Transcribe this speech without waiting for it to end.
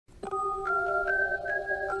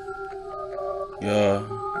Yeah.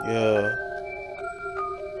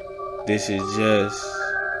 This is just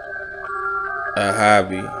a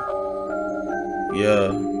hobby. Yeah.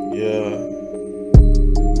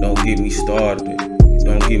 Don't get me started.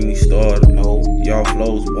 Don't get me started. No. Y'all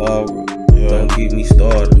flows ballroom. Yeah. Don't get me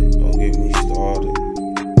started. Don't get me started.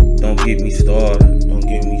 Don't get me started. Don't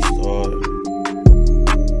get me started.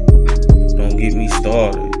 Don't get me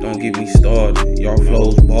started. Don't get me started. Y'all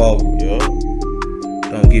flows ballroom. Yeah.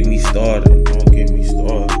 Don't get me started. Don't get me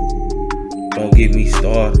started. Don't get me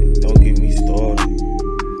started. Don't get me started.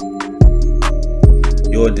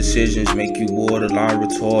 Your decisions make you borderline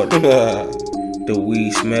retarded. The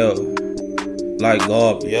weed smell like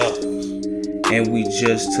garbage. Yeah. And we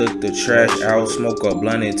just took the trash out. Smoke a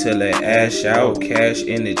blunt until it ash out. Cash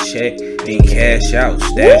in the check, then cash out.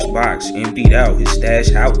 Stash box emptied out his stash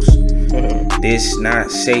house. This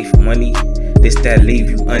not safe money. This that leave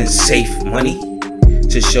you unsafe money.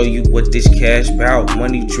 To show you what this cash bout.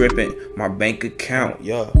 Money dripping my bank account.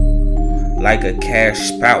 Yeah. Like a cash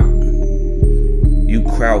spout. You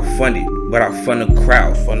crowd funded, but I fund the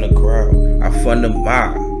crowd. Fund the crowd. I fund the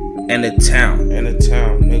mob and the town. In the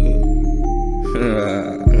town, nigga.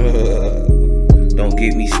 Don't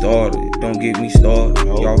get me started. Don't get me started.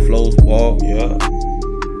 No. Y'all flows ball. Yeah.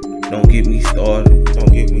 Don't get me started.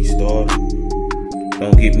 Don't get me started.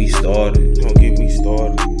 Don't get me started. Don't get me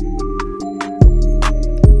started.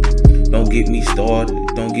 Don't get me started.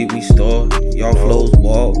 Don't get me started. Y'all No. flows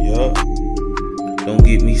ball. Yeah. Don't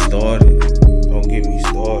get me started. Don't get me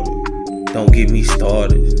started. Don't get me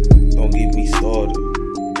started. Don't get me started.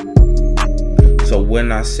 So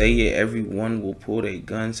when I say it, everyone will pull their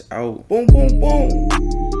guns out. Boom, boom, boom.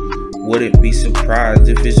 Wouldn't be surprised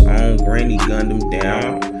if his own granny gunned him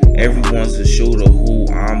down. Everyone's a shooter who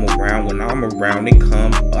I'm around. When I'm around, they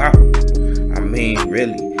come out. I mean,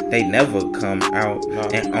 really, they never come out. No.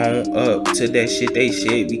 And own up to that shit they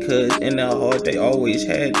said, because in their heart they always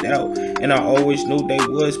had doubt. And I always knew they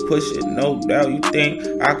was pushing, no doubt. You think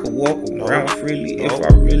I could walk around freely if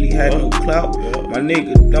I really had no clout? My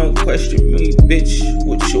nigga, don't question me, bitch.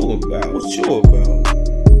 What you about? What you about?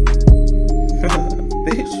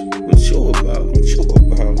 Bitch, what you about? What you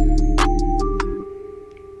about?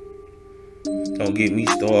 Don't get me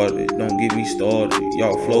started. Don't get me started.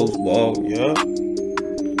 Y'all flows ball. Yeah.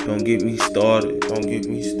 Don't get me started. Don't get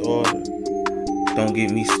me started. Don't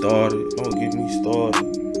get me started. Don't get me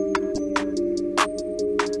started.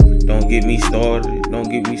 Don't get me started. Don't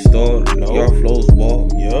get me started. No. Y'all flows ball.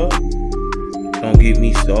 Yeah. Don't get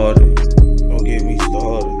me started. Don't get me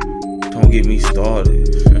started. Don't get me started.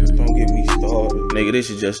 Don't get me started. Nigga, this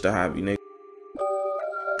is just a hobby, nigga.